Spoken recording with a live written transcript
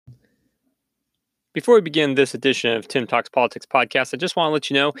Before we begin this edition of Tim Talks Politics podcast, I just want to let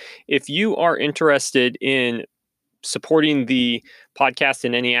you know if you are interested in supporting the podcast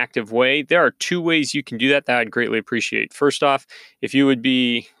in any active way, there are two ways you can do that I'd greatly appreciate. First off, if you would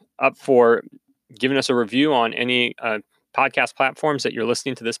be up for giving us a review on any podcast platforms that you're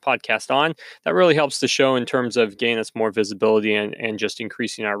listening to this podcast on, that really helps the show in terms of gaining us more visibility and just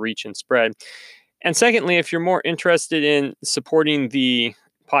increasing our reach and spread. And secondly, if you're more interested in supporting the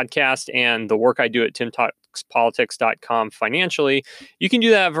podcast and the work I do at timtalkspolitics.com financially, you can do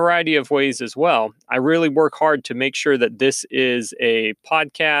that a variety of ways as well. I really work hard to make sure that this is a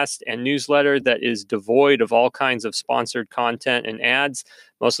podcast and newsletter that is devoid of all kinds of sponsored content and ads,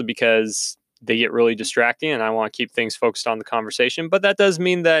 mostly because they get really distracting and I want to keep things focused on the conversation. But that does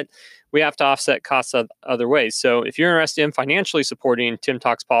mean that we have to offset costs other ways. So if you're interested in financially supporting Tim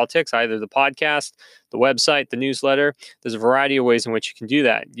Talks Politics, either the podcast, the website, the newsletter, there's a variety of ways in which you can do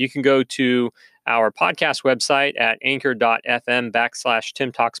that. You can go to our podcast website at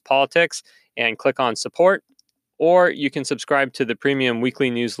anchor.fm/Tim Talks Politics and click on support, or you can subscribe to the premium weekly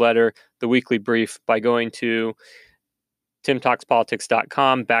newsletter, The Weekly Brief, by going to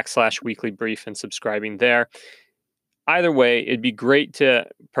timtalkspolitics.com/weekly brief and subscribing there. Either way, it'd be great to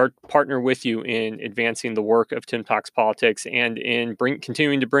partner with you in advancing the work of Tim Talks Politics and in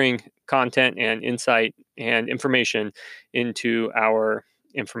continuing to bring content and insight and information into our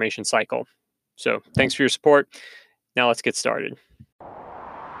information cycle. So thanks for your support. Now let's get started.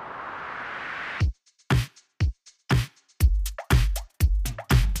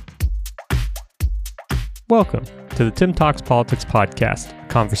 Welcome to the Tim Talks Politics podcast, a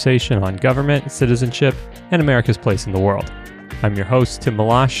conversation on government, citizenship, and America's place in the world. I'm your host, Tim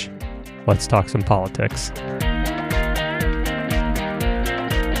Malash. Let's talk some politics.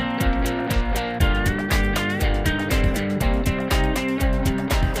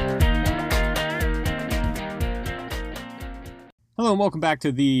 Hello and welcome back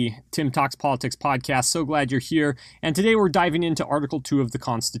to the Tim Talks Politics podcast. So glad you're here. And today we're diving into Article 2 of the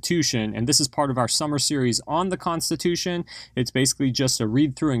Constitution. And this is part of our summer series on the Constitution. It's basically just a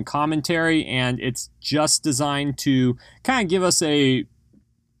read through and commentary. And it's just designed to kind of give us a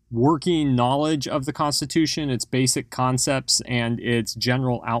working knowledge of the Constitution, its basic concepts, and its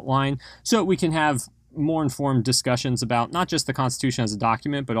general outline, so we can have more informed discussions about not just the Constitution as a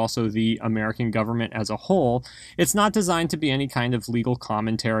document, but also the American government as a whole. It's not designed to be any kind of legal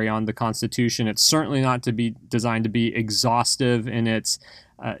commentary on the Constitution. It's certainly not to be designed to be exhaustive in its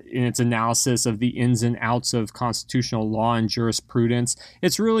analysis of the ins and outs of constitutional law and jurisprudence.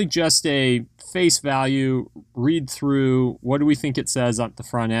 It's really just a face value, read through, what do we think it says at the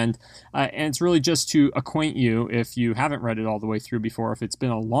front end, and it's really just to acquaint you, if you haven't read it all the way through before, if it's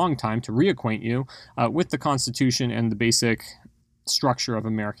been a long time, to reacquaint you with the Constitution and the basic structure of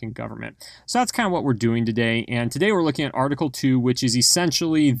American government. So that's kind of what we're doing today, and today we're looking at Article 2, which is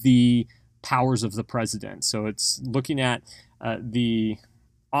essentially the powers of the president. So it's looking at the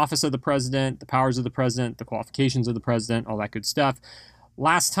office of the president, the powers of the president, the qualifications of the president, all that good stuff.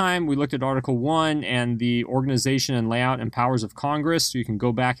 Last time we looked at Article 1 and the organization and layout and powers of Congress, so you can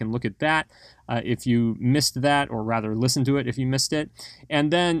go back and look at that if you missed that, or rather listen to it if you missed it.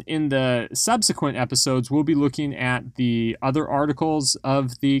 And then in the subsequent episodes, we'll be looking at the other articles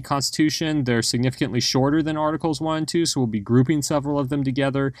of the Constitution. They're significantly shorter than Articles 1 and 2, so we'll be grouping several of them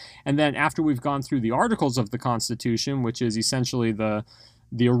together. And then after we've gone through the articles of the Constitution, which is essentially the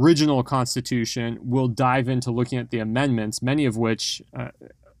original Constitution, we'll dive into looking at the amendments, many of which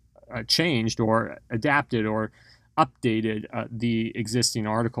changed or adapted or updated the existing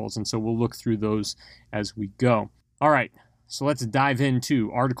articles. And so we'll look through those as we go. All right, so let's dive into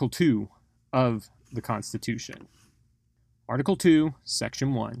Article 2 of the Constitution. Article 2,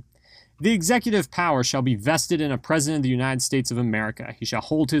 Section 1. The executive power shall be vested in a President of the United States of America. He shall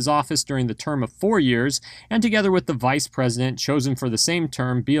hold his office during the term of 4 years, and together with the Vice President, chosen for the same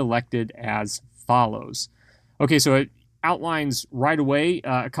term, be elected as follows. Okay, so it outlines right away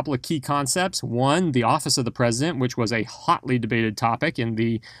a couple of key concepts. One, the office of the president, which was a hotly debated topic in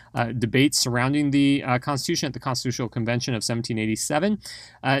the debates surrounding the Constitution at the Constitutional Convention of 1787.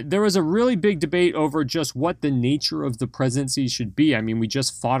 There was a really big debate over just what the nature of the presidency should be. I mean, we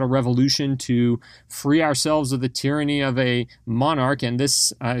just fought a revolution to free ourselves of the tyranny of a monarch, and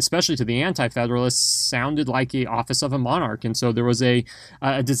this, especially to the anti-federalists, sounded like the office of a monarch. And so there was a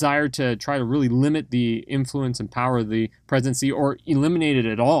desire to try to really limit the influence and power of the presidency, or eliminate it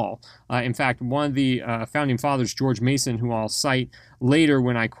at all. In fact, one of the founding fathers, George Mason, who I'll cite later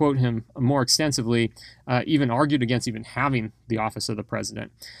when I quote him more extensively, even argued against even having the office of the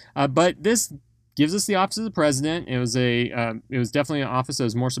president. But this gives us the office of the president. It was definitely an office that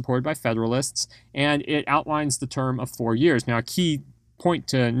was more supported by Federalists, and it outlines the term of 4 years. Now, a key point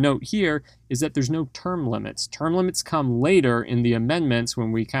to note here is that there's no term limits. Term limits come later in the amendments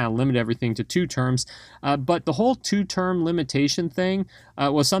when we kind of limit everything to 2 terms. But the whole 2-term limitation thing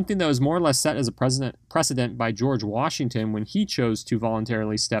was something that was more or less set as a precedent by George Washington when he chose to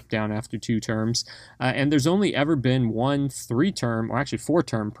voluntarily step down after 2 terms. And there's only ever been one 3-term, or actually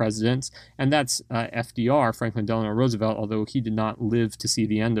 4-term president, and that's FDR, Franklin Delano Roosevelt, although he did not live to see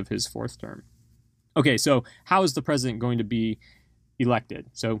the end of his 4th term. Okay, so how is the president going to be elected?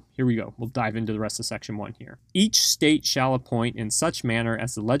 So here we go. We'll dive into the rest of section 1 here. Each state shall appoint in such manner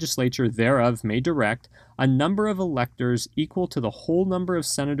as the legislature thereof may direct a number of electors equal to the whole number of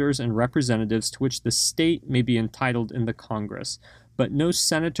senators and representatives to which the state may be entitled in the Congress. But no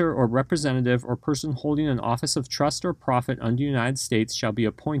senator or representative or person holding an office of trust or profit under the United States shall be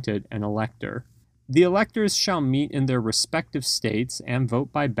appointed an elector. The electors shall meet in their respective states and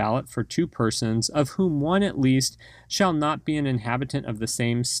vote by ballot for 2 persons, of whom one at least shall not be an inhabitant of the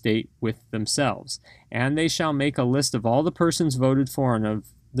same state with themselves. And they shall make a list of all the persons voted for and of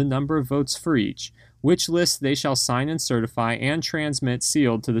the number of votes for each, which list they shall sign and certify and transmit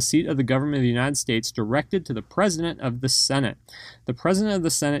sealed to the seat of the government of the United States, directed to the President of the Senate. The President of the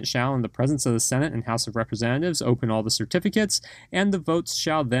Senate shall, in the presence of the Senate and House of Representatives, open all the certificates, and the votes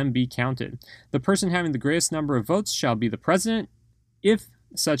shall then be counted. The person having the greatest number of votes shall be the President, if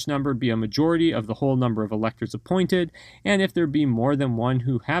such number be a majority of the whole number of electors appointed, and if there be more than one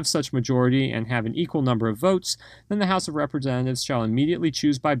who have such majority and have an equal number of votes, then the House of Representatives shall immediately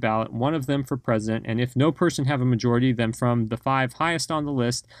choose by ballot one of them for president, and if no person have a majority, then from the 5 highest on the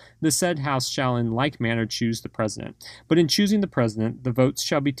list, the said House shall in like manner choose the president. But in choosing the president, the votes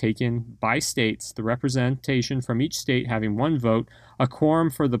shall be taken by states, the representation from each state having 1 vote. A quorum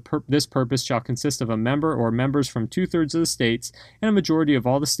for this purpose shall consist of a member or members from 2/3 of the states, and a majority of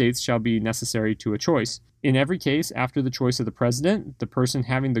all the states shall be necessary to a choice. In every case, after the choice of the president, the person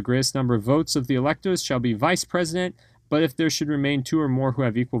having the greatest number of votes of the electors shall be vice president, but if there should remain 2 or more who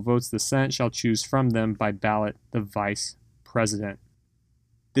have equal votes, the Senate shall choose from them by ballot the vice president.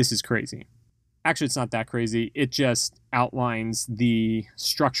 This is crazy. Actually, it's not that crazy. It just outlines the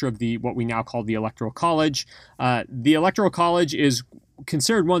structure of what we now call the Electoral College. The Electoral College is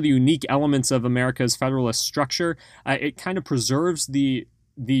considered one of the unique elements of America's Federalist structure. It kind of preserves the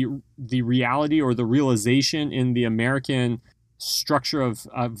reality or the realization in the American structure of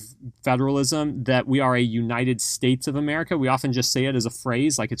federalism that we are a United States of America. We often just say it as a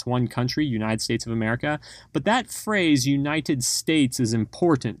phrase, like it's one country, United States of America. But that phrase, United States, is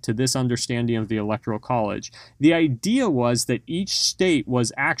important to this understanding of the Electoral College. The idea was that each state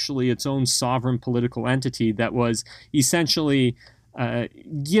was actually its own sovereign political entity that was essentially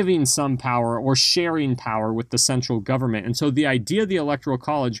giving some power or sharing power with the central government. And so the idea of the Electoral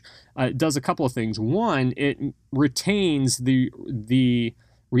College does a couple of things. One, it retains the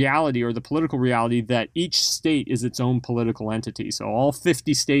reality or the political reality that each state is its own political entity. So all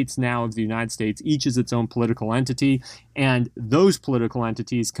 50 states now of the United States, each is its own political entity, and those political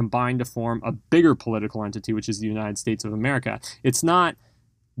entities combine to form a bigger political entity, which is the United States of America. It's not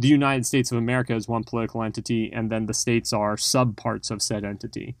the United States of America is one political entity, and then the states are subparts of said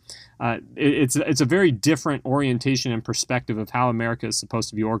entity. It's a very different orientation and perspective of how America is supposed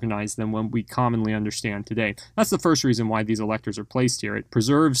to be organized than what we commonly understand today. That's the first reason why these electors are placed here. It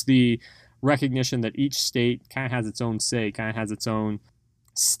preserves the recognition that each state kind of has its own say, kind of has its own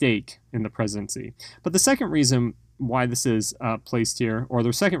stake in the presidency. But the second reason why this is placed here, or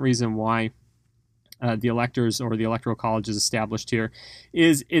the second reason why the electors or the Electoral College is established here,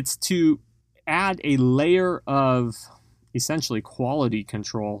 is it's to add a layer of essentially quality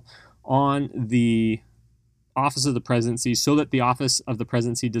control on the office of the presidency, so that the office of the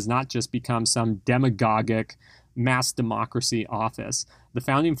presidency does not just become some demagogic mass democracy office. The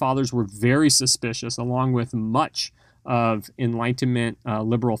Founding Fathers were very suspicious, along with much of Enlightenment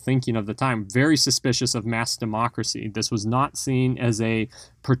liberal thinking of the time, very suspicious of mass democracy. This was not seen as a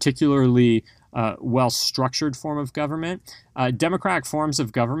particularly well-structured form of government. Democratic forms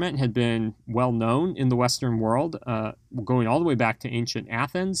of government had been well known in the Western world, going all the way back to ancient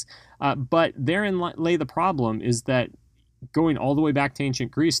Athens. But therein lay the problem, is that going all the way back to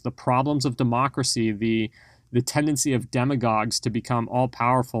ancient Greece, the problems of democracy, the tendency of demagogues to become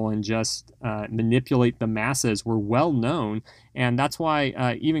all-powerful and just manipulate the masses were well known. And that's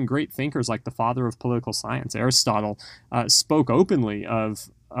why even great thinkers like the father of political science, Aristotle, spoke openly of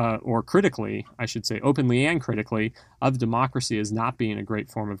or critically, I should say, openly and critically, of democracy as not being a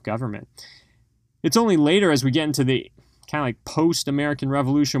great form of government. It's only later, as we get into the kind of like post-American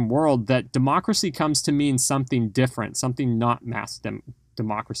Revolution world that democracy comes to mean something different, something not mass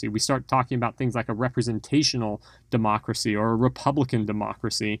democracy. We start talking about things like a representational democracy or a Republican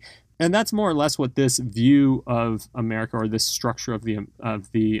democracy. And that's more or less what this view of America, or this structure of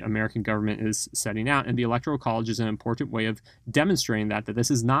the American government, is setting out. And the Electoral College is an important way of demonstrating that this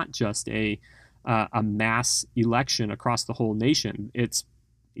is not just a mass election across the whole nation. It's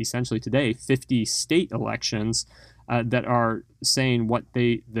essentially today 50 state elections that are saying what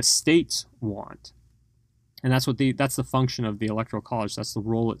the states want. And that's the function of the Electoral College. That's the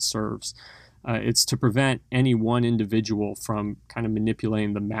role it serves. It's to prevent any one individual from kind of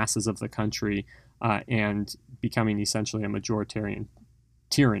manipulating the masses of the country and becoming essentially a majoritarian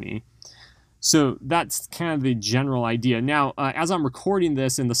tyranny. So that's kind of the general idea. Now, as I'm recording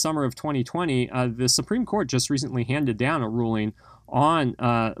this in the summer of 2020, the Supreme Court just recently handed down a ruling on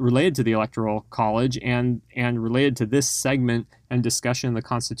related to the Electoral College and related to this segment and discussion of the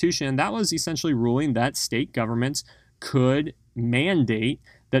Constitution. And that was essentially ruling that state governments could mandate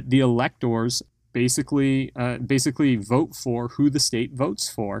that the electors basically vote for who the state votes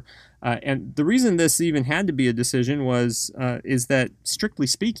for. And the reason this even had to be a decision is that, strictly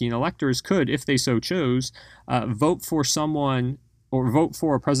speaking, electors could, if they so chose, vote for someone or vote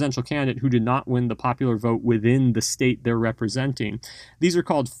for a presidential candidate who did not win the popular vote within the state they're representing. These are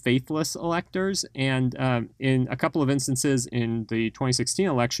called faithless electors, and in a couple of instances in the 2016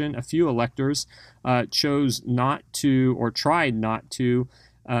 election, a few electors chose not to, or tried not to,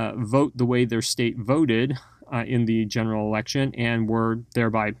 vote the way their state voted in the general election, and were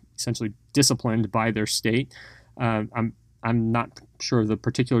thereby essentially disciplined by their state. I'm not sure of the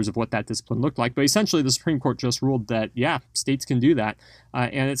particulars of what that discipline looked like, but essentially the Supreme Court just ruled that, yeah, states can do that.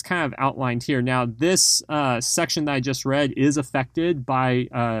 And it's kind of outlined here. Now, this section that I just read is affected by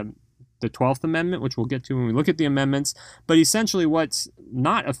the 12th Amendment, which we'll get to when we look at the amendments. But essentially what's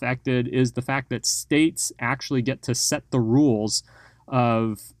not affected is the fact that states actually get to set the rules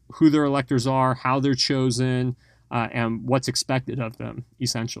of who their electors are, how they're chosen, and what's expected of them,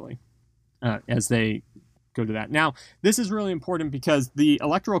 essentially, as they go to that. Now, this is really important because the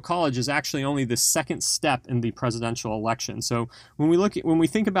Electoral College is actually only the second step in the presidential election. So when we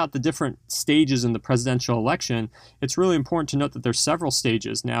think about the different stages in the presidential election, it's really important to note that there's several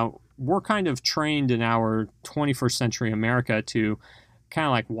stages. Now, we're kind of trained in our 21st century America to kind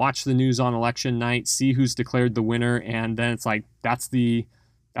of like watch the news on election night, see who's declared the winner, and then it's like, that's the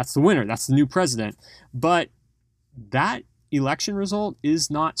winner, that's the new president. But that election result is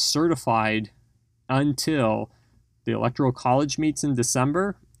not certified until the Electoral College meets in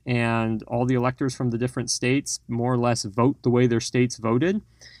December and all the electors from the different states more or less vote the way their states voted.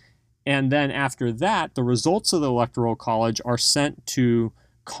 And then after that, the results of the Electoral College are sent to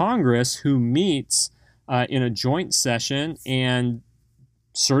Congress, who meets in a joint session and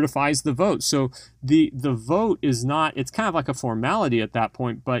certifies the vote. So the vote is not, it's kind of like a formality at that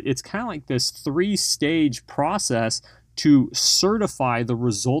point, but it's kind of like this three-stage process to certify the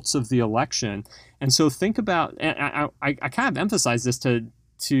results of the election. And so think about, and I kind of emphasize this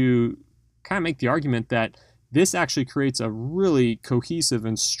to kind of make the argument that this actually creates a really cohesive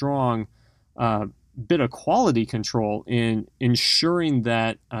and strong bit of quality control in ensuring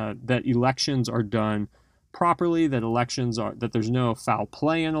that that elections are done properly, that there's no foul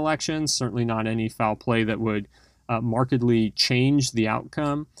play in elections, certainly not any foul play that would markedly change the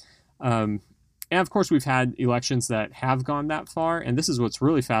outcome. And of course, we've had elections that have gone that far. And this is what's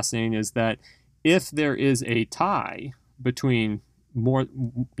really fascinating, is that if there is a tie between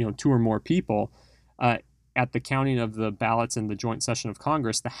two or more people at the counting of the ballots in the joint session of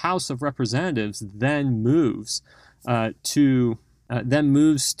Congress, the House of Representatives then moves to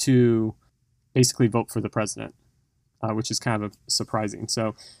basically vote for the president, which is kind of surprising.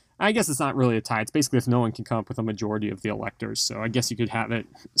 So I guess it's not really a tie. It's basically if no one can come up with a majority of the electors. So I guess you could have it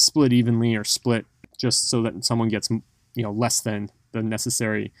split evenly, or split just so that someone gets less than the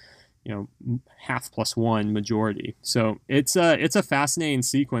necessary half plus one majority. So it's a fascinating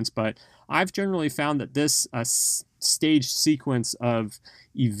sequence, but I've generally found that this staged sequence of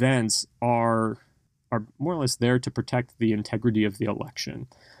events are more or less there to protect the integrity of the election.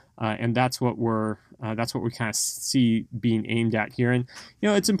 And that's what we kind of see being aimed at here. And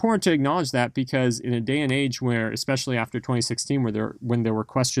it's important to acknowledge that, because in a day and age where, especially after 2016, when there were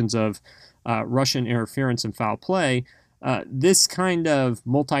questions of Russian interference and foul play, this kind of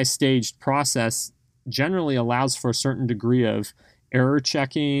multi-staged process generally allows for a certain degree of error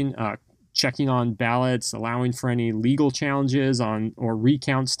checking, checking on ballots, allowing for any legal challenges or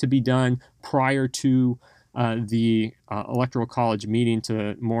recounts to be done prior to the Electoral College meeting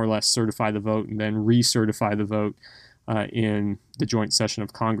to more or less certify the vote and then recertify the vote in the joint session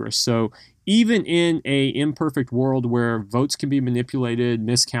of Congress. So even in a imperfect world where votes can be manipulated,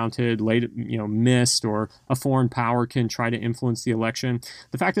 miscounted, missed, or a foreign power can try to influence the election,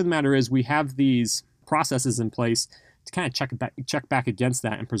 the fact of the matter is we have these processes in place to kind of check back against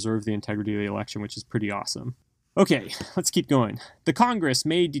that and preserve the integrity of the election, which is pretty awesome. Okay, let's keep going. The Congress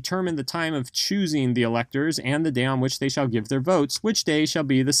may determine the time of choosing the electors and the day on which they shall give their votes, which day shall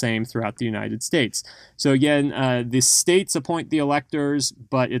be the same throughout the United States. So again, the states appoint the electors,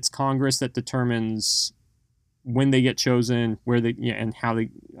 but it's Congress that determines when they get chosen, and how they,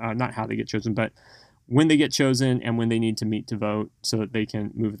 not how they get chosen, but when they get chosen and when they need to meet to vote so that they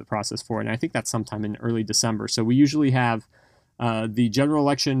can move the process forward. And I think that's sometime in early December. So we usually have the general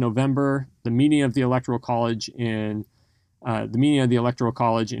election in November, the meeting of the Electoral College in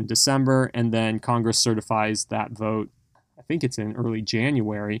December, and then Congress certifies that vote. I think it's in early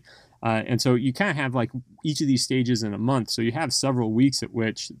January, and so you kind of have like each of these stages in a month. So you have several weeks at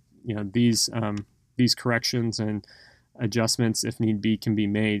which these corrections and adjustments, if need be, can be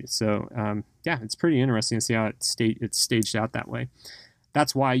made. So yeah, it's pretty interesting to see how it's staged out that way.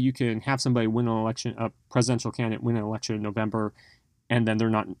 That's why you can have somebody win an election, a presidential candidate win an election in November, and then they're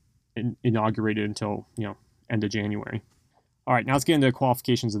not inaugurated until end of January. All right, now let's get into the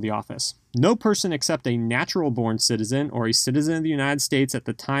qualifications of the office. No person except a natural-born citizen or a citizen of the United States at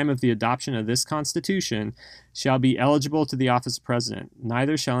the time of the adoption of this Constitution shall be eligible to the office of president.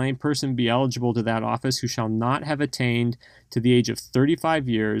 Neither shall any person be eligible to that office who shall not have attained to the age of 35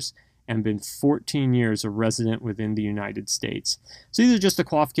 years and been 14 years a resident within the United States. So these are just the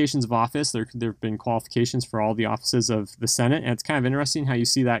qualifications of office. There have been qualifications for all the offices of the Senate, and it's kind of interesting how you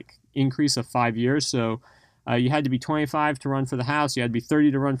see that increase of 5 years. So you had to be 25 to run for the House, you had to be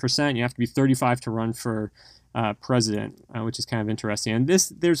 30 to run for Senate, you have to be 35 to run for president, which is kind of interesting. And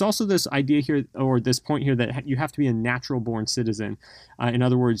there's also this idea here, or this point here, that you have to be a natural-born citizen. In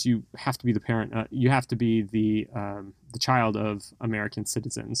other words, you have to be the parent, you have to be the child of American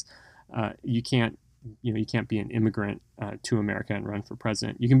citizens. You can't be an immigrant to America and run for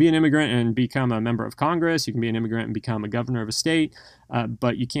president. You can be an immigrant and become a member of Congress. You can be an immigrant and become a governor of a state,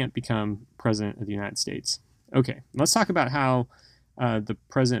 but you can't become president of the United States. Okay, let's talk about how the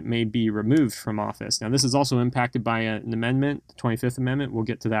president may be removed from office. Now, this is also impacted by an amendment, the 25th Amendment. We'll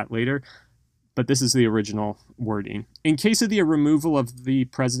get to that later, but this is the original wording. In case of the removal of the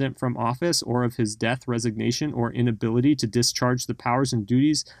president from office or of his death, resignation, or inability to discharge the powers and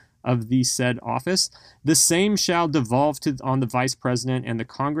duties of the said office, the same shall devolve on the vice president, and the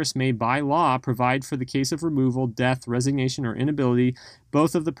Congress may by law provide for the case of removal, death, resignation, or inability,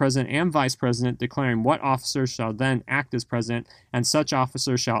 both of the president and vice president, declaring what officer shall then act as president, and such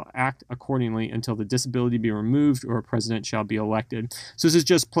officer shall act accordingly until the disability be removed or a president shall be elected. So this is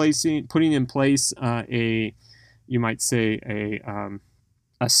just putting in place a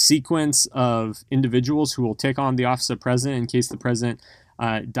sequence of individuals who will take on the office of president in case the president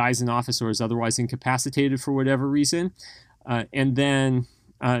dies in office or is otherwise incapacitated for whatever reason. And then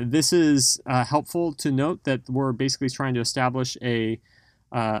this is helpful to note that we're basically trying to establish a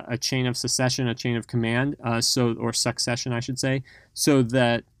chain of succession, a chain of command, or succession, I should say, so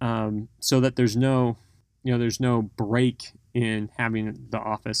that there's no break in having the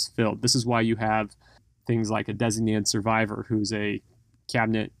office filled. This is why you have things like a designated survivor, who's a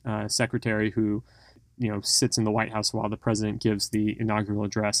cabinet secretary who sits in the White House while the president gives the inaugural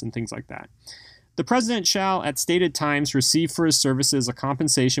address and things like that. The president shall, at stated times, receive for his services a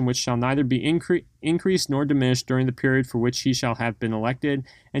compensation which shall neither be increased nor diminished during the period for which he shall have been elected,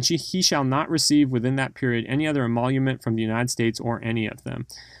 and he shall not receive within that period any other emolument from the United States or any of them.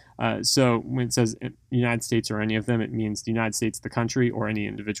 So when it says United States or any of them, it means the United States, the country, or any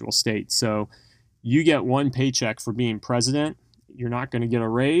individual state. So you get one paycheck for being president. You're not going to get a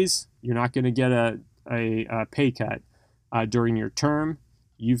raise. You're not going to get a pay cut during your term.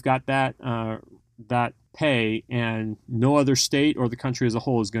 You've got that pay, and no other state or the country as a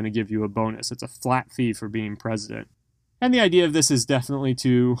whole is going to give you a bonus. It's a flat fee for being president. And the idea of this is definitely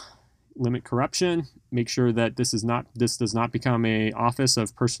to limit corruption, make sure that this does not become an office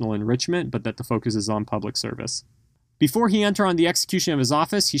of personal enrichment, but that the focus is on public service. Before he enter on the execution of his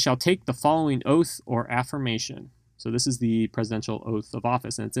office, he shall take the following oath or affirmation. So this is the presidential oath of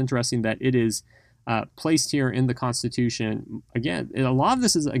office, and it's interesting that it is placed here in the Constitution. Again, a lot of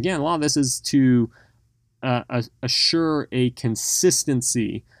this is to assure a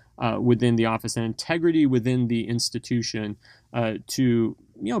consistency within the office and integrity within the institution, to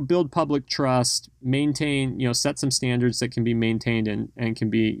build public trust, maintain, set some standards that can be maintained and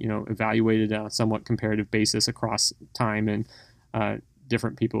can be evaluated on a somewhat comparative basis across time and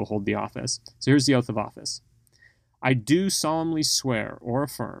different people who hold the office. So here's the oath of office. I do solemnly swear or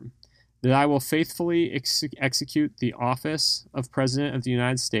affirm that I will faithfully execute the office of President of the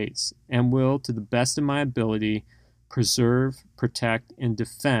United States and will, to the best of my ability, preserve, protect, and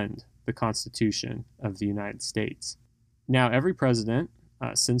defend the Constitution of the United States. Now, every president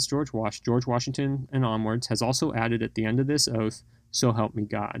since George Washington and onwards has also added at the end of this oath, "So help me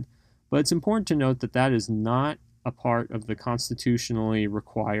God." But it's important to note that that is not a part of the constitutionally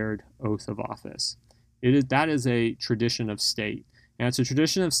required oath of office. That is a tradition of state. And it's a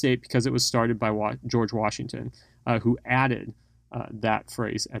tradition of state because it was started by George Washington, who added that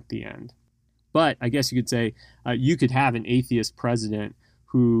phrase at the end. But I guess you could say you could have an atheist president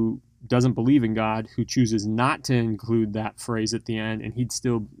who doesn't believe in God, who chooses not to include that phrase at the end, and he'd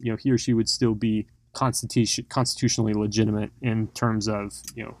still, he or she would still be constitutionally legitimate in terms of,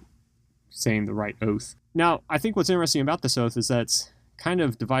 saying the right oath. Now, I think what's interesting about this oath is that it's kind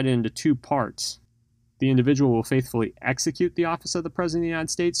of divided into two parts. The individual will faithfully execute the office of the President of the United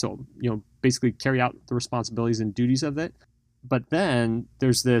States, so, basically carry out the responsibilities and duties of it. But then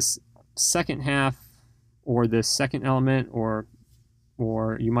there's this second half, or this second element, or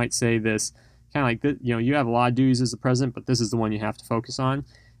you might say this kind of like this, you have a lot of duties as the president, but this is the one you have to focus on.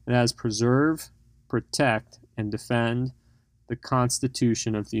 And that is preserve, protect, and defend the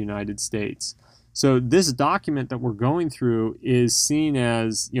Constitution of the United States. So this document that we're going through is seen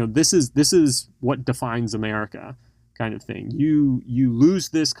as, this is what defines America, kind of thing. You lose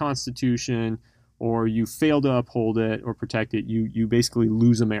this Constitution, or you fail to uphold it or protect it, you basically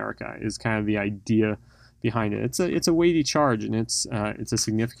lose America, is kind of the idea behind it. It's a weighty charge, and it's a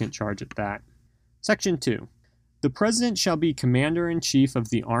significant charge at that. Section 2. The President shall be Commander-in-Chief of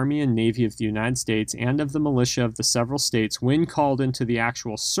the Army and Navy of the United States and of the militia of the several states when called into the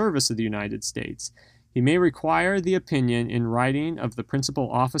actual service of the United States. He may require the opinion in writing of the principal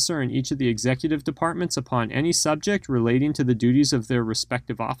officer in each of the executive departments upon any subject relating to the duties of their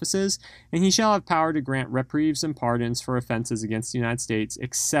respective offices, and he shall have power to grant reprieves and pardons for offenses against the United States,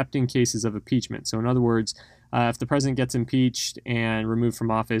 except in cases of impeachment. So in other words, if the president gets impeached and removed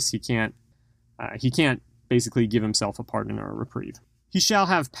from office, he can't basically give himself a pardon or a reprieve. He shall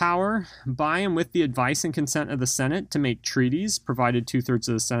have power, by and with the advice and consent of the Senate, to make treaties, provided 2/3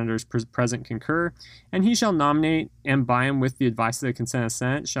 of the senators present concur, and he shall nominate, and by and with the advice of the consent of the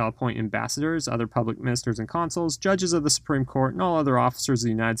Senate, shall appoint ambassadors, other public ministers and consuls, judges of the Supreme Court, and all other officers of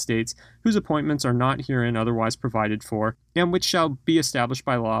the United States, whose appointments are not herein otherwise provided for, and which shall be established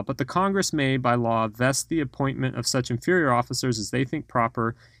by law, but the Congress may, by law, vest the appointment of such inferior officers as they think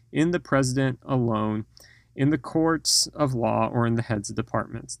proper in the President alone, in the courts of law, or in the heads of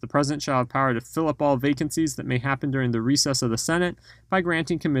departments. The President shall have power to fill up all vacancies that may happen during the recess of the Senate by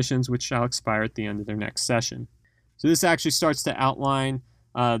granting commissions which shall expire at the end of their next session. So this actually starts to outline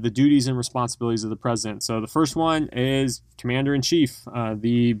the duties and responsibilities of the President. So the first one is Commander-in-Chief.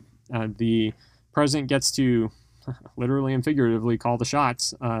 The President gets to literally and figuratively call the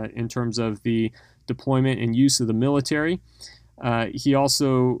shots in terms of the deployment and use of the military. He or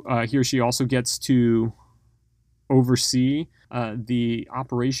she also gets to oversee the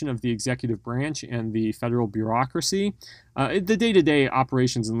operation of the executive branch and the federal bureaucracy, the day-to-day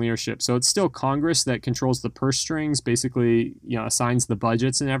operations and leadership. So it's still Congress that controls the purse strings, basically, assigns the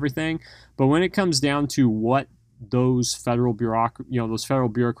budgets and everything. But when it comes down to what those federal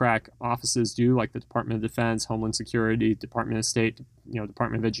bureaucratic offices do, like the Department of Defense, Homeland Security, Department of State,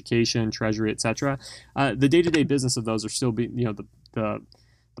 Department of Education, Treasury, etc., the day-to-day business of those are still being, the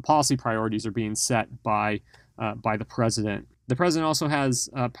policy priorities are being set by the President. The President also has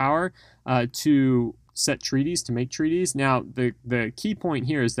power to set treaties, to make treaties. Now, the key point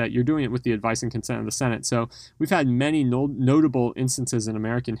here is that you're doing it with the advice and consent of the Senate. So we've had many notable instances in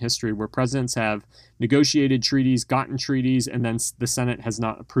American history where presidents have negotiated treaties, gotten treaties, and then the Senate has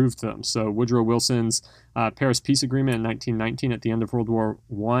not approved them. So Woodrow Wilson's Paris Peace Agreement in 1919 at the end of World War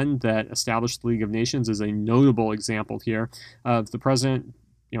I that established the League of Nations is a notable example here of the President,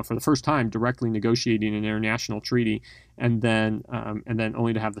 for the first time, directly negotiating an international treaty, and then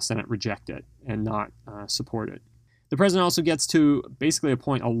only to have the Senate reject it and not support it. The President also gets to basically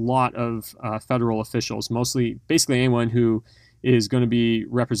appoint a lot of federal officials, basically anyone who is going to be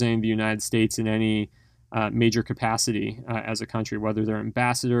representing the United States in any major capacity as a country, whether they're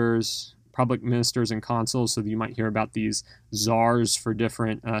ambassadors, public ministers, and consuls. So you might hear about these czars for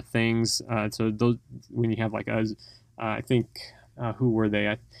different things. So those, when you have like I think. Who were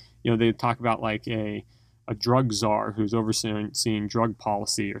they? They talk about like a drug czar who's overseeing drug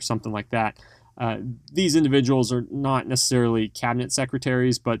policy or something like that. These individuals are not necessarily cabinet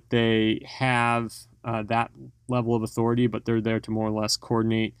secretaries, but they have that level of authority, but they're there to more or less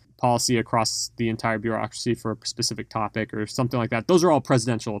coordinate policy across the entire bureaucracy for a specific topic or something like that. Those are all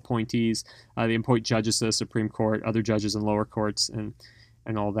presidential appointees. They appoint judges to the Supreme Court, other judges in lower courts, and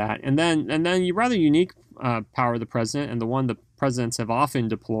all that. And then you rather unique power of the president, and the one the presidents have often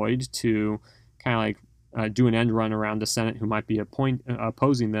deployed to kind of like do an end run around the Senate who might be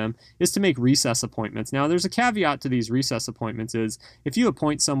opposing them, is to make recess appointments. Now, there's a caveat to these recess appointments is if you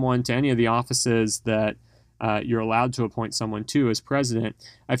appoint someone to any of the offices that you're allowed to appoint someone to as president,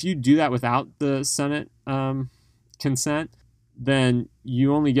 if you do that without the Senate consent, then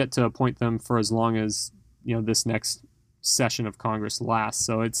you only get to appoint them for as long as this next session of Congress lasts.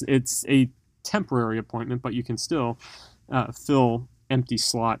 So it's a temporary appointment, but you can still fill empty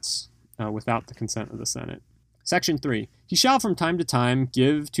slots without the consent of the Senate. Section 3. He shall from time to time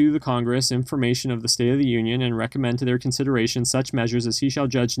give to the Congress information of the State of the Union and recommend to their consideration such measures as he shall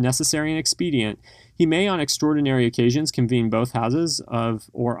judge necessary and expedient. He may on extraordinary occasions convene both houses of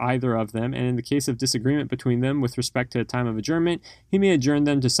or either of them, and in the case of disagreement between them with respect to a time of adjournment, he may adjourn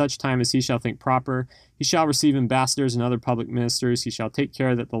them to such time as he shall think proper. He shall receive ambassadors and other public ministers. He shall take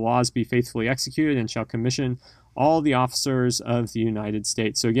care that the laws be faithfully executed, and shall commission all the officers of the United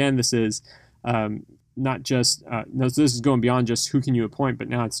States. So again, this is not just this is going beyond just who can you appoint, but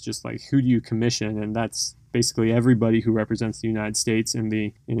now it's just like who do you commission, and that's basically everybody who represents the United States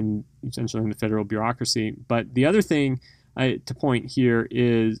in essentially in the federal bureaucracy. But the other thing to point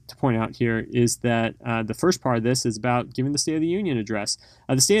out here is that the first part of this is about giving the State of the Union address.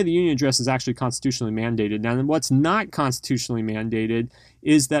 The State of the Union address is actually constitutionally mandated. Now, what's not constitutionally mandated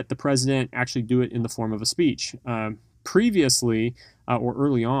is that the president actually do it in the form of a speech. Previously, or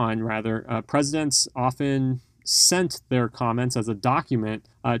early on rather, presidents often sent their comments as a document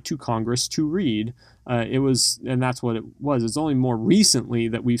to Congress to read. And that's what it was. It's only more recently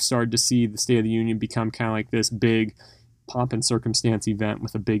that we've started to see the State of the Union become kind of like this big pomp and circumstance event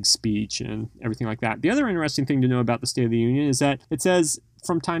with a big speech and everything like that. The other interesting thing to know about the State of the Union is that it says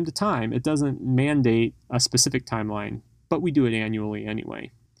from time to time. It doesn't mandate a specific timeline, but we do it annually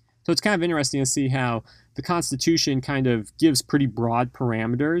anyway. So it's kind of interesting to see how the Constitution kind of gives pretty broad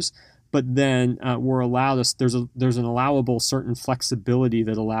parameters, but then we're allowed there's an allowable certain flexibility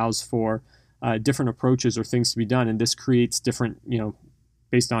that allows for different approaches or things to be done, and this creates different,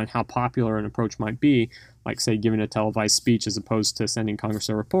 based on how popular an approach might be, like say giving a televised speech as opposed to sending Congress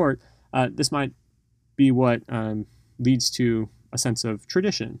a report. This might be what leads to a sense of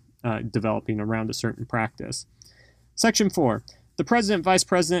tradition developing around a certain practice. Section 4. The President, Vice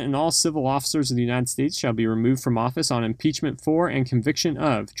President, and all civil officers of the United States shall be removed from office on impeachment for and conviction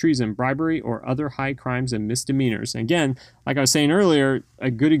of treason, bribery, or other high crimes and misdemeanors. And again, like I was saying earlier,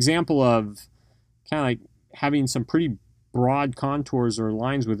 a good example of kind of like having some pretty broad contours or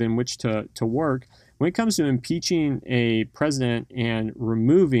lines within which to work. When it comes to impeaching a president and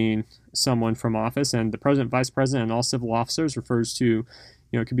removing someone from office, and the President, Vice President, and all civil officers refers to,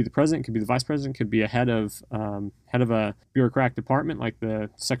 it could be the president, could be the vice president, could be a head of a bureaucratic department like the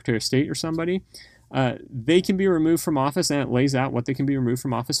Secretary of State or somebody. They can be removed from office, and it lays out what they can be removed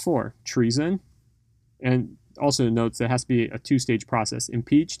from office for: treason, and also notes that it has to be a two-stage process: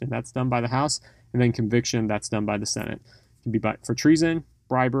 impeached, and that's done by the House, and then conviction, that's done by the Senate. It can be for treason,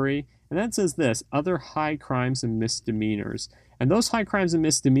 bribery, and then it says this: other high crimes and misdemeanors. And those high crimes and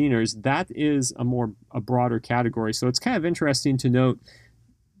misdemeanors, that is a broader category. So it's kind of interesting to note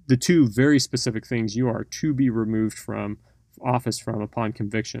the two very specific things you are to be removed from office from upon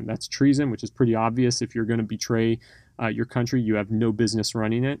conviction. That's treason, which is pretty obvious. If you're going to betray your country, you have no business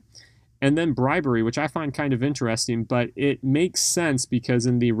running it. And then bribery, which I find kind of interesting, but it makes sense because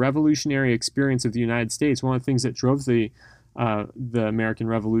in the revolutionary experience of the United States, one of the things that drove the American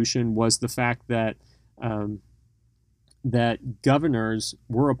Revolution was the fact that that governors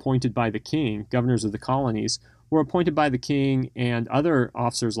were appointed by the king, governors of the colonies were appointed by the king, and other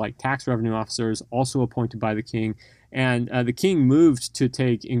officers like tax revenue officers also appointed by the king. And the king moved to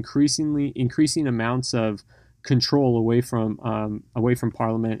take increasing amounts of control away from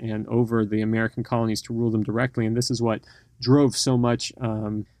Parliament and over the American colonies to rule them directly. And this is what drove so much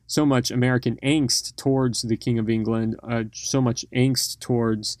American angst towards the King of England, so much angst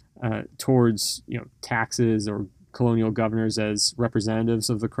towards taxes or colonial governors as representatives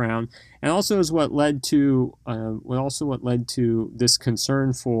of the crown, and also is what led to this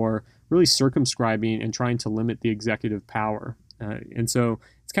concern for really circumscribing and trying to limit the executive power. And so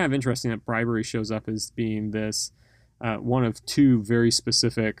it's kind of interesting that bribery shows up as being this one of two very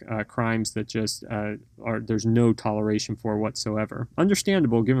specific crimes that just there's no toleration for whatsoever.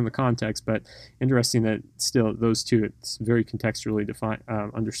 Understandable given the context, but interesting that still those two, it's very contextually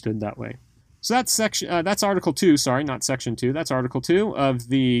understood that way. So that's Article 2, sorry, not Section 2. That's Article 2 of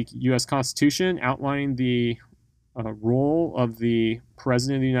the U.S. Constitution, outlining the role of the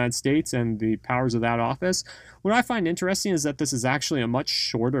President of the United States and the powers of that office. What I find interesting is that this is actually a much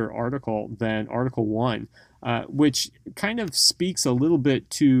shorter article than Article 1, which kind of speaks a little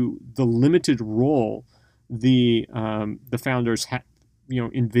bit to the limited role the founders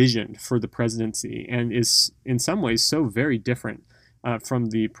envisioned for the presidency, and is in some ways so very different from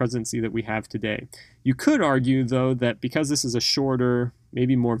the presidency that we have today. You could argue, though, that because this is a shorter,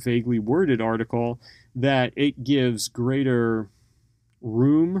 maybe more vaguely worded article, that it gives greater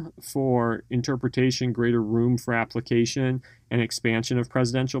room for interpretation, greater room for application and expansion of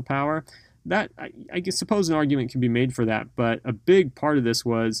presidential power. That, I suppose an argument can be made for that, but a big part of this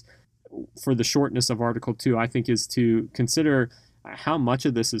was, for the shortness of Article 2, I think, is to consider how much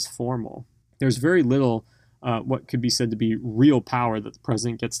of this is formal. There's very little what could be said to be real power that the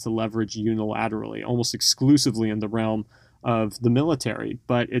president gets to leverage unilaterally, almost exclusively in the realm of the military,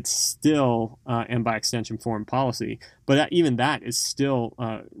 but it's still, and by extension, foreign policy. But even that is still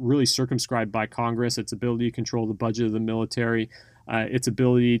really circumscribed by Congress, its ability to control the budget of the military, its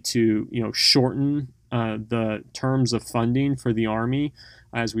ability to shorten the terms of funding for the Army,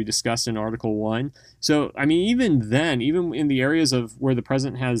 as we discussed in Article 1. So, I mean, even then, even in the areas of where the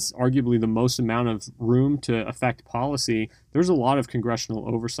president has arguably the most amount of room to affect policy, there's a lot of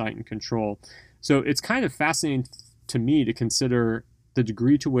congressional oversight and control. So it's kind of fascinating to me to consider the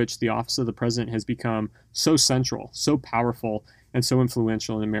degree to which the office of the president has become so central, so powerful, and so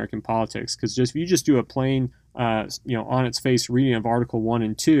influential in American politics. Because if you just do a plain, on its face reading of Article 1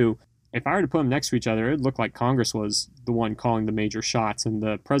 and 2, if I were to put them next to each other, it would look like Congress was the one calling the major shots, and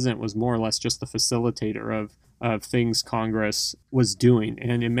the president was more or less just the facilitator of things Congress was doing.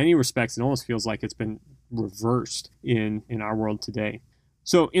 And in many respects, it almost feels like it's been reversed in our world today.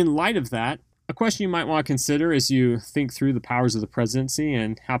 So in light of that, a question you might want to consider as you think through the powers of the presidency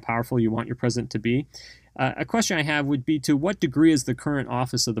and how powerful you want your president to be, a question I have would be, to what degree has the current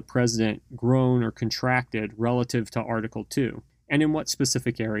office of the president grown or contracted relative to Article 2? And in what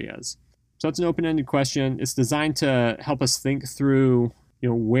specific areas? So it's an open-ended question. It's designed to help us think through,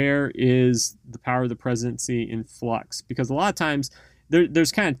 where is the power of the presidency in flux? Because a lot of times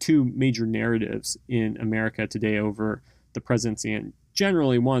there's kind of two major narratives in America today over the presidency. And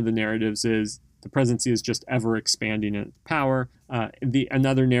generally, one of the narratives is the presidency is just ever expanding in power.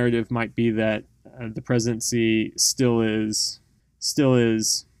 Another narrative might be that the presidency still is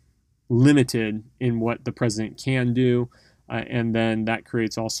limited in what the president can do. And then that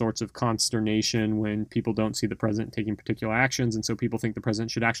creates all sorts of consternation when people don't see the president taking particular actions, and so people think the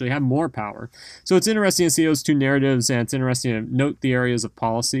president should actually have more power. So it's interesting to see those two narratives, and it's interesting to note the areas of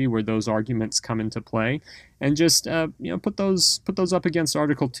policy where those arguments come into play, and just put those up against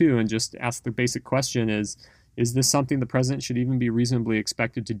Article 2 and just ask the basic question: is this something the president should even be reasonably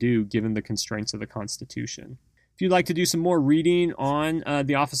expected to do given the constraints of the Constitution? If you'd like to do some more reading on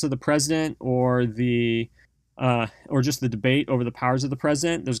the office of the president or just the debate over the powers of the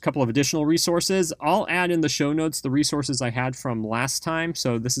president, there's a couple of additional resources. I'll add in the show notes the resources I had from last time.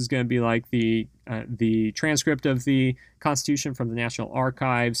 So this is going to be like the transcript of the Constitution from the National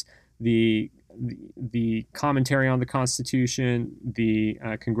Archives, the commentary on the Constitution, the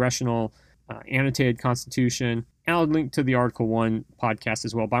congressional annotated Constitution, and I'll link to the Article 1 podcast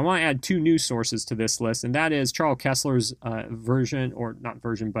as well. But I want to add two new sources to this list, and that is Charles Kessler's edition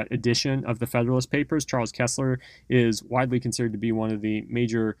of the Federalist Papers. Charles Kessler is widely considered to be one of the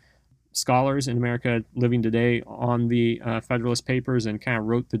major scholars in America living today on the Federalist Papers, and kind of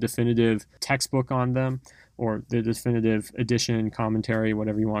wrote the definitive textbook on them, or the definitive edition, commentary,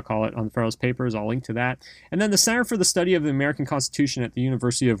 whatever you want to call it, on the Federalist Papers. I'll link to that. And then the Center for the Study of the American Constitution at the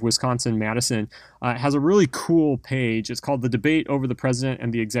University of Wisconsin-Madison has a really cool page. It's called The Debate Over the President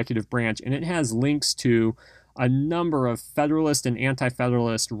and the Executive Branch, and it has links to a number of Federalist and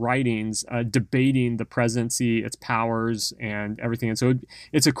Anti-Federalist writings debating the presidency, its powers, and everything. And so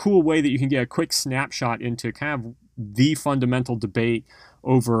it's a cool way that you can get a quick snapshot into kind of the fundamental debate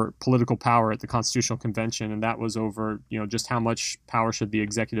over political power at the Constitutional Convention, and that was over, just how much power should the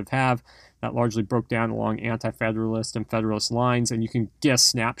executive have. That largely broke down along anti-federalist and federalist lines, and you can get a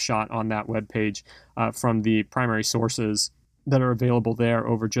snapshot on that webpage from the primary sources that are available there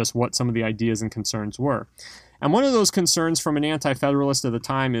over just what some of the ideas and concerns were. And one of those concerns from an anti-federalist of the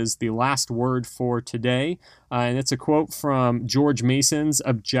time is the last word for today. And it's a quote from George Mason's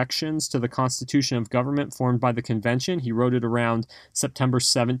Objections to the Constitution of Government formed by the Convention. He wrote it around September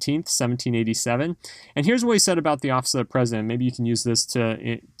 17th, 1787. And here's what he said about the office of the president. Maybe you can use this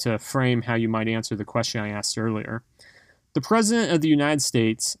to frame how you might answer the question I asked earlier. The President of the United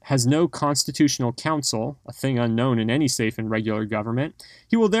States has no constitutional counsel, a thing unknown in any safe and regular government.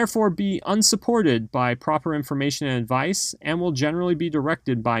 He will therefore be unsupported by proper information and advice, and will generally be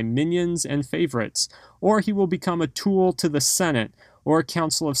directed by minions and favorites, or he will become a tool to the Senate, or a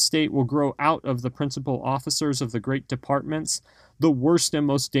council of state will grow out of the principal officers of the great departments, the worst and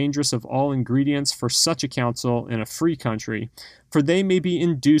most dangerous of all ingredients for such a council in a free country, for they may be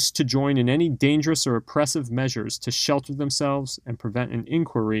induced to join in any dangerous or oppressive measures to shelter themselves and prevent an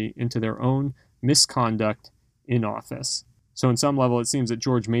inquiry into their own misconduct in office. So in some level, it seems that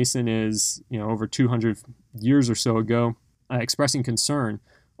George Mason is, over 200 years or so ago, expressing concern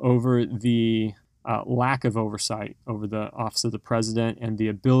over the lack of oversight over the office of the president and the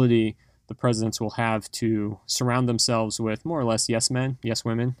ability the presidents will have to surround themselves with more or less yes men, yes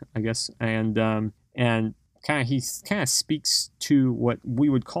women, I guess, and he kind of speaks to what we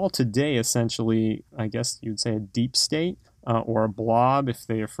would call today essentially, I guess you'd say, a deep state or a blob if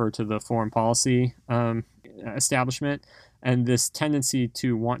they refer to the foreign policy establishment, and this tendency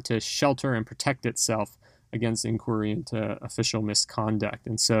to want to shelter and protect itself against inquiry into official misconduct.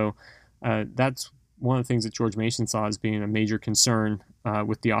 And so that's one of the things that George Mason saw as being a major concern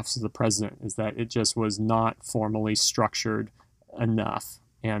with the office of the president, is that it just was not formally structured enough,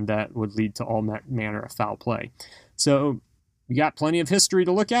 and that would lead to all manner of foul play. So we got plenty of history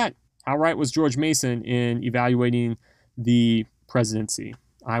to look at. How right was George Mason in evaluating the presidency?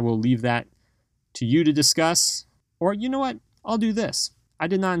 I will leave that to you to discuss. Or you know what? I'll do this. I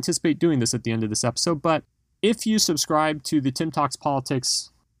did not anticipate doing this at the end of this episode, but if you subscribe to the Tim Talks Politics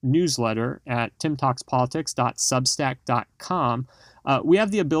newsletter at timtalkspolitics.substack.com, we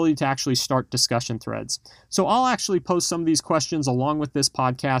have the ability to actually start discussion threads. So I'll actually post some of these questions along with this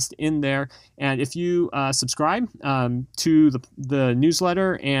podcast in there. And if you subscribe to the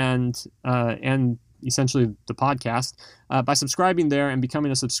newsletter and essentially the podcast, by subscribing there and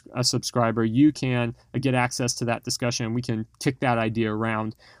becoming a subscriber, you can get access to that discussion. We can kick that idea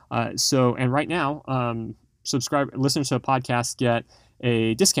around. And right now, listeners to the podcast get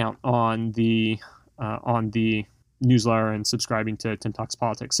a discount on the newsletter and subscribing to Tim Talks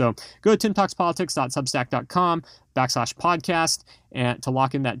Politics. So go to timtalkspolitics.substack.com/podcast and to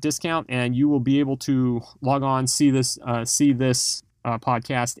lock in that discount, and you will be able to log on, see this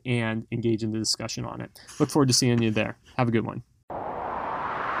podcast, and engage in the discussion on it. Look forward to seeing you there. Have a good one.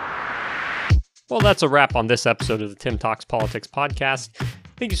 Well, that's a wrap on this episode of the Tim Talks Politics podcast.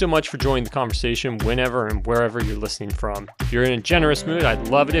 Thank you so much for joining the conversation whenever and wherever you're listening from. If you're in a generous mood, I'd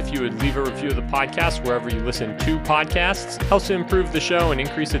love it if you would leave a review of the podcast wherever you listen to podcasts. It helps to improve the show and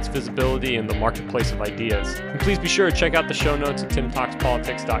increase its visibility in the marketplace of ideas. And please be sure to check out the show notes at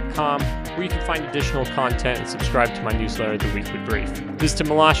timtalkspolitics.com, where you can find additional content and subscribe to my newsletter, The Weekly Brief. This is Tim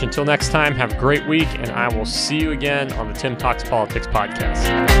Malash. Until next time, have a great week, and I will see you again on the Tim Talks Politics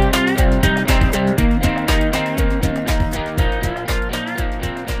podcast.